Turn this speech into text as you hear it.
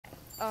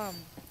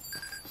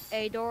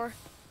a door,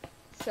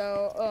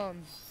 so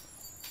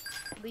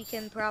we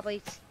can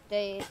probably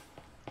stay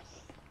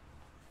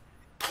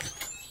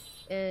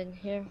in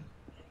here.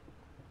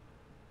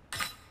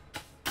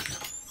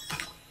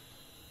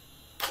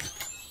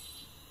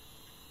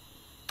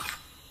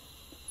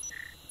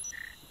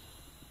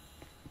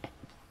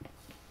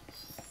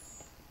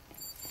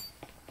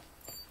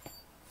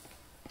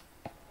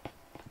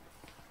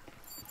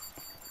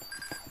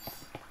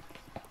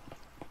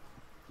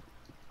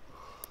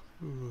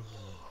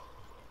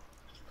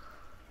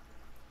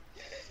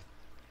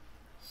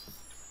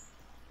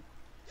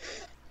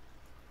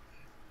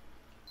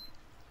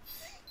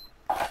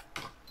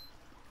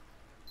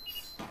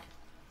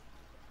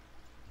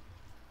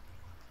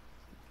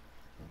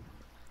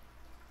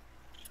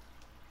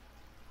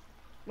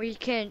 We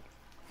can,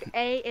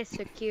 A is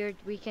secured,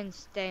 we can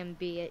stay and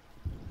B it.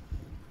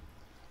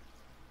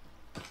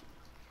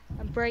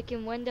 I'm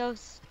breaking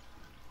windows.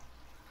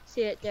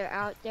 See it, they're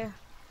out there.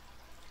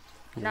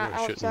 You Not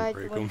really shouldn't outside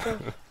break window.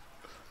 them.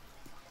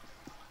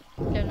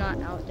 They're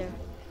not out there.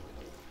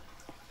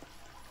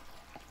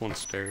 One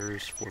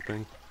stairs, 4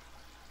 ping.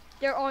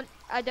 They're on,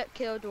 I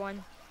killed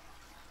one.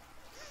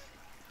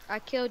 I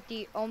killed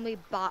the only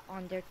bot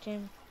on their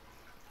team.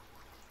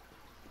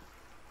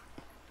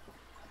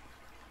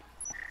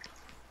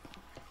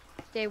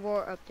 They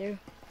were up there.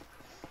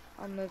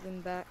 I'm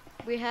moving back.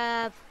 We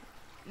have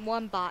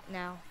one bot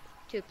now.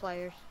 2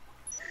 players.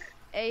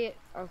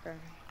 Okay.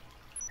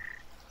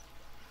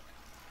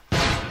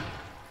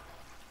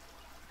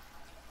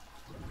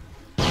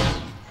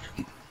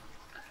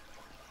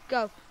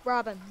 Go,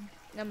 Robin.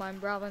 Never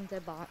mind, Robin's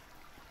a bot.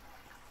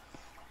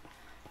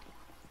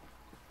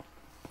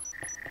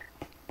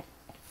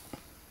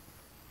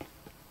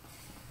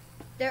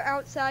 They're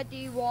outside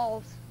the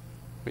walls.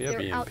 We have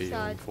They're EMP outside.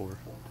 on 4.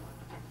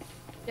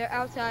 They're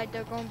outside.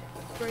 They're going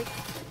to break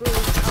through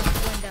out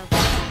the window.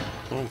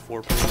 One on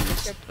 4 ping.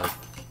 He's dead.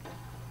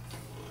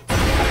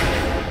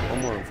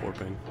 One more on 4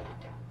 ping.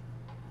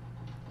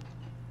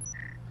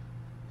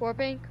 4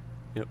 pink?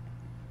 Yep.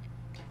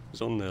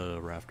 He's on the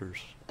rafters.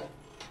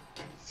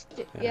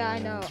 Yeah, I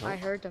know. And- I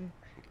heard him.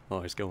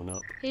 Oh, he's going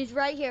up. He's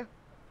right here.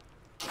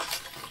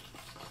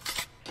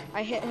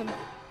 I hit him.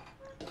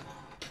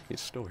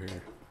 He's still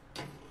here.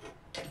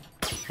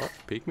 Oh,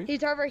 peek me?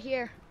 He's over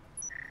here.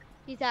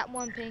 He's at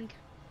 1 pink.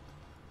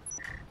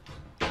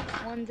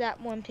 One's at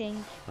 1 pink.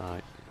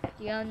 Alright.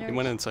 The other. He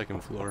went in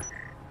 2nd floor.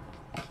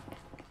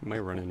 He might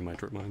run into my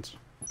trip mines.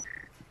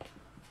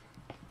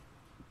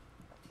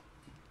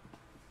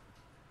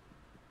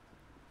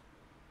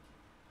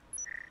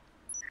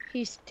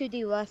 He's to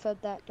the left of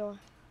that door.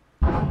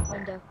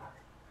 Window.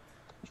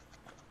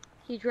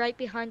 He's right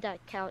behind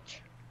that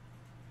couch.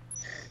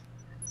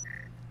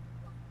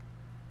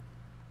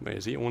 Wait,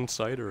 is he on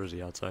site or is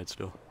he outside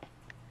still?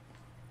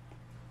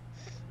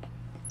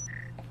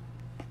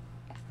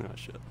 Oh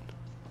shit.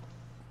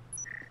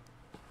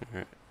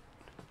 Alright.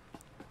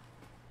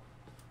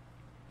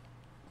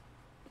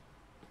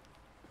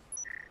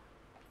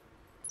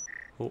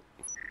 Oh.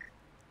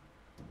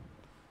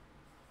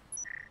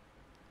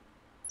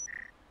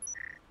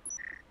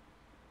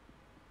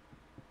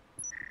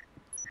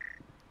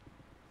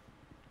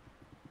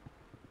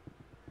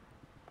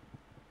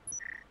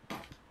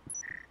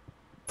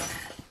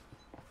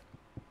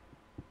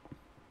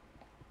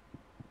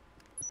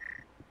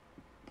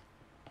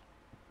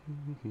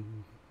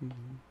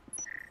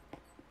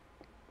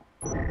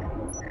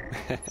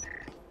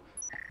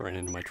 Ran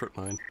into my trip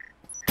mine.